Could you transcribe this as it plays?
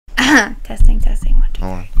Testing, testing.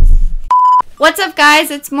 1, 2, 3. What's up, guys?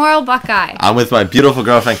 It's Moral Buckeye. I'm with my beautiful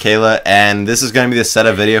girlfriend, Kayla, and this is going to be the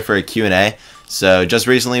setup video for a Q&A. So just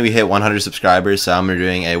recently we hit 100 subscribers, so I'm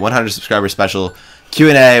doing a 100 subscriber special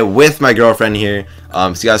Q&A with my girlfriend here. So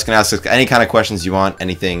you guys can ask us any kind of questions you want,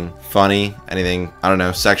 anything funny, anything, I don't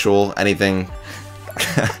know, sexual, anything,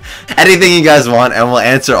 anything you guys want, and we'll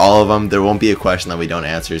answer all of them. There won't be a question that we don't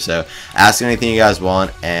answer, so ask anything you guys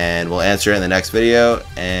want, and we'll answer it in the next video,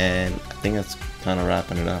 and I think that's kind of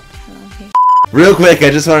wrapping it up. Real quick, I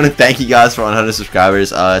just wanted to thank you guys for 100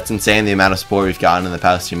 subscribers. It's insane the amount of support we've gotten in the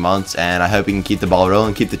past 2 months, and I hope we can keep the ball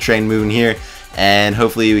rolling, keep the train moving here, and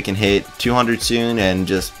hopefully we can hit 200 soon and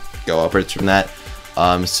just go upwards from that.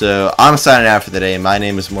 So I'm signing out for the day. My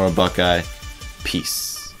name is Moral Buckeye.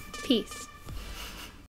 Peace. Peace.